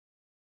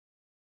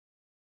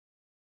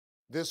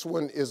This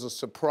one is a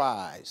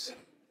surprise.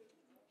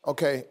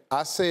 Okay,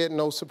 I said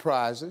no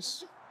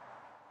surprises.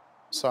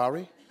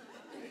 Sorry.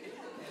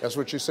 That's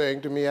what you're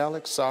saying to me,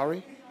 Alex?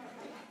 Sorry?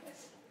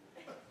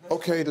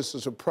 Okay, this is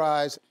a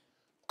surprise.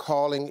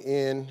 Calling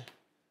in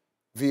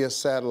via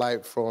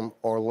satellite from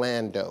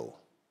Orlando.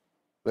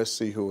 Let's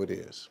see who it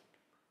is.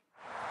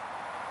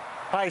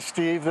 Hi,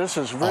 Steve. This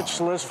is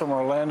Rich List from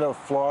Orlando,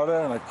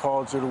 Florida, and I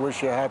called you to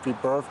wish you a happy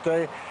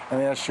birthday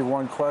and ask you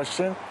one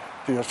question.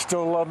 Do you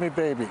still love me,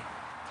 baby?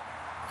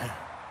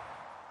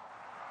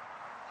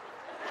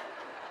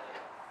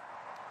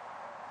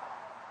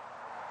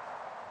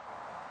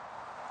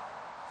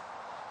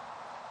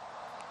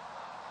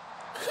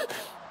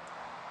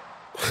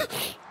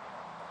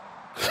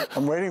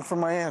 I'm waiting for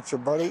my answer,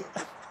 buddy.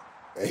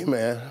 Hey,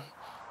 man.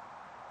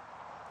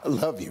 I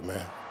love you,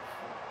 man.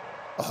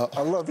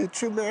 I love you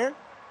too, man.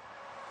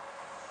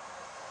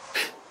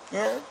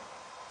 Yeah.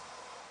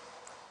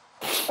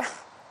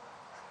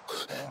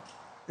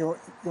 You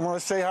want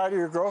to say hi to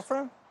your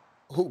girlfriend?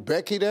 Who,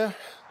 Becky there?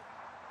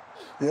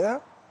 Yeah?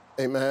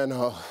 Hey, man.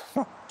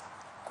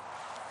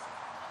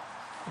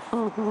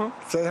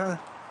 Say hi.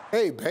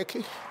 Hey,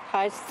 Becky.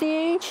 Hi,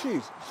 Steve.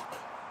 Jesus.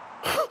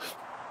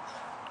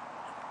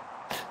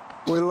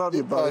 We love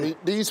you, buddy.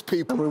 These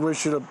people. We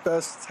wish you the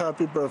best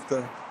happy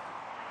birthday.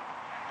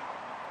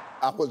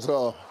 I was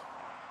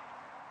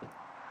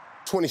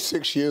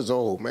 26 years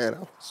old, man. I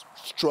was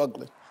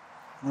struggling.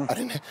 I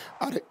didn't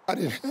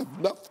have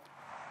nothing.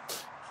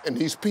 And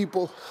these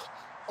people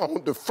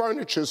owned the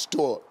furniture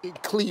store in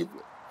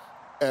Cleveland.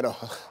 And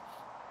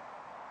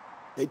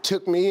they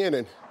took me in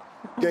and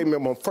gave me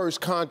my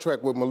first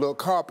contract with my little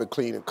carpet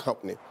cleaning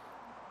company.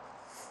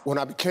 When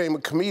I became a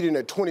comedian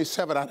at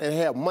 27, I didn't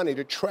have money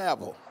to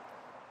travel.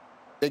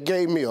 They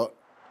gave me an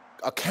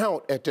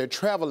account at their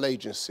travel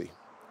agency.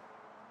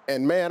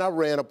 And man, I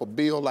ran up a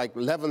bill like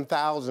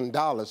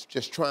 $11,000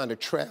 just trying to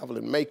travel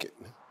and make it.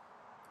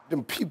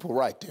 Them people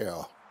right there.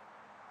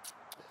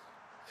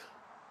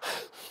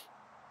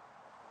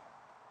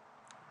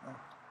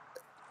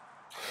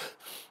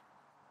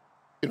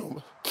 You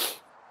know,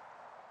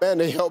 man,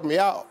 they helped me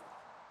out.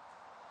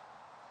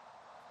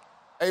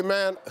 Hey,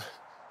 man,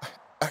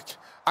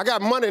 I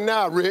got money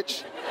now,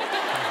 Rich.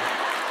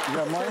 You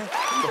got money?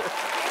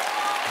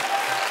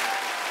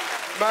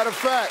 Matter of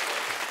fact,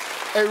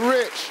 hey,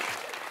 Rich,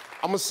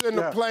 I'm gonna send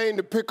a plane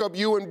to pick up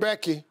you and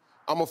Becky.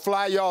 I'm gonna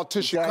fly y'all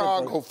to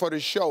Chicago for the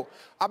show.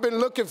 I've been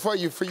looking for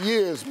you for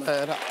years,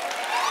 man.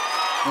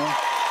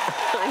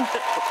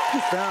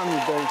 You found me,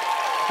 babe.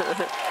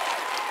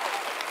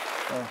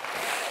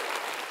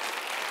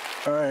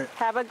 All right.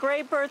 Have a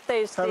great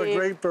birthday, Steve. Have a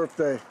great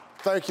birthday.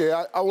 Thank you.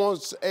 I want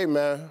to say, hey,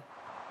 man.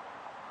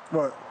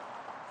 What?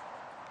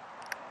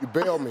 You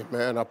bailed me,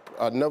 man.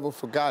 I never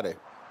forgot it.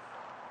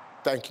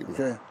 Thank you,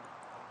 man. Okay.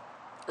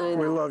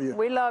 We love you.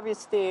 We love you,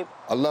 Steve.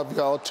 I love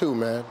y'all too,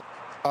 man.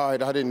 All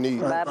right, I didn't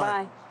need.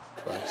 Bye-bye.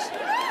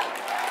 Bye.